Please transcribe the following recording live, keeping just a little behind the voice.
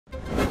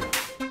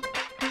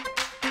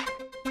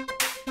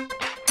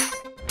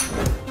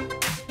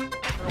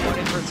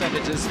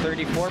percentage is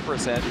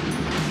 34%.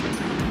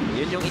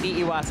 Yun yung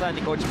iniiwasan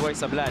ni Coach Boy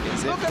Sablan.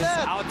 If this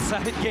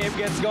outside game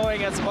gets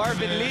going as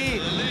Marvin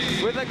Lee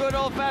with a good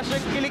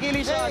old-fashioned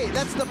kilikili shot. Hey,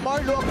 that's the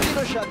Marlo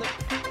Aquino shot.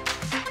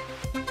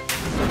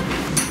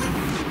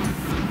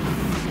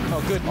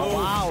 Oh, good move. Oh,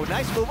 wow,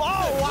 nice move.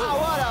 Oh,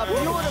 wow, what a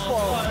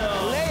beautiful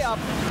layup.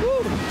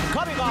 Woo.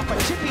 Coming off a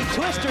chippy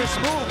twister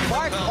smooth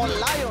Mark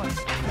Olayon.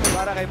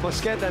 Para kay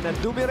Mosqueda na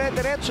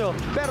dumire-diretso.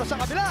 Pero sa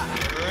kabila,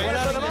 wala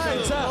na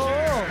naman.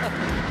 Oo.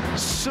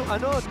 So,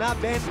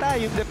 nabenta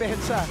yung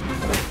depensa.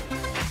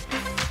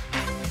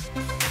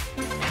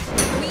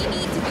 We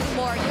need to do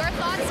more. Your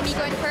thoughts,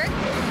 Miko and Kirk?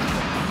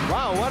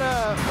 Wow, what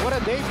a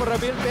day for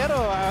Ramil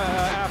Pero.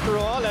 After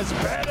all, as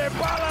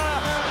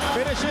Bala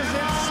finishes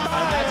in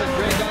style. That's a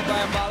great dunk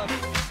by Mbala.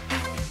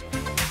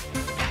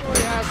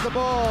 He has the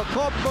ball.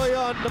 Kopboy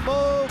on the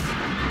move.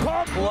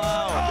 Kopboy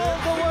all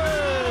the way.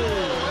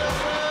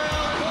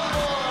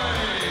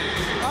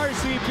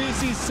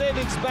 RCBC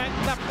Savings Bank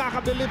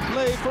nakakabilib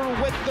play for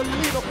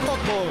Wendolino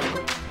Kopboy.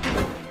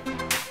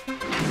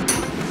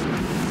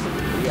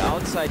 The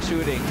outside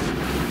shooting.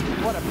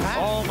 What a pass.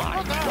 Oh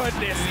my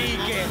goodness,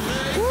 Ike.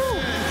 Woo.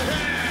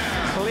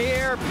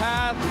 Clear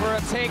path for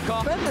a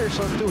takeoff. Defenders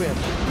onto him.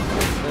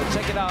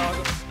 Check it out.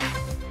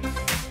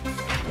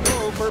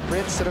 For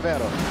Prince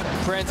Rivero.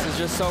 Prince is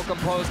just so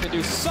composed to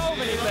do so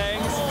many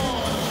things.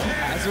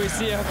 As we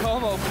see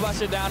Acomo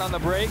flush it down on the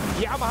break.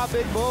 Yamaha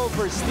big move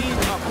for Steve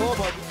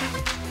Acomo.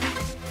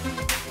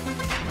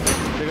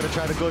 They're going to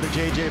try to go to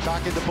JJ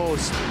back in the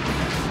post.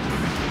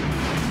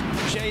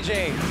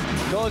 JJ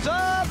goes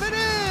up and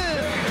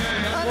in!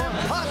 An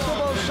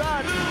impossible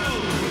shot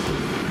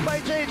by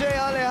JJ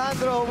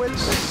Alejandro with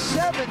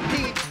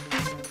 17.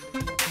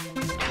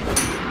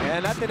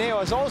 And Ateneo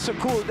has also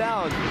cooled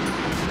down.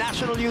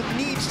 National Youth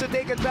needs to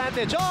take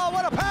advantage. Oh,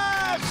 what a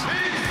pass!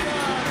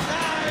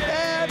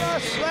 And a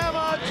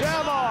slammer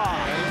jammer.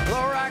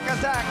 The rack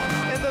attack.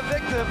 And the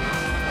victim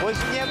was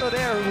Nieto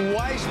there, who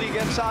wisely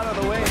gets out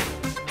of the way.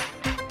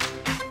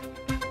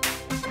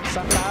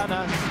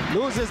 Santana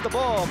loses the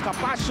ball.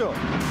 Capaccio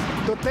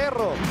to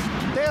Terro.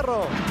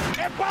 Terro.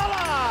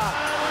 Epala!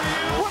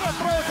 What a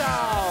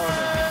throwdown!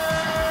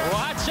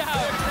 Watch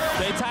out.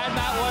 They timed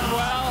that one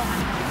well.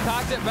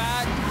 Cocked it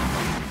back.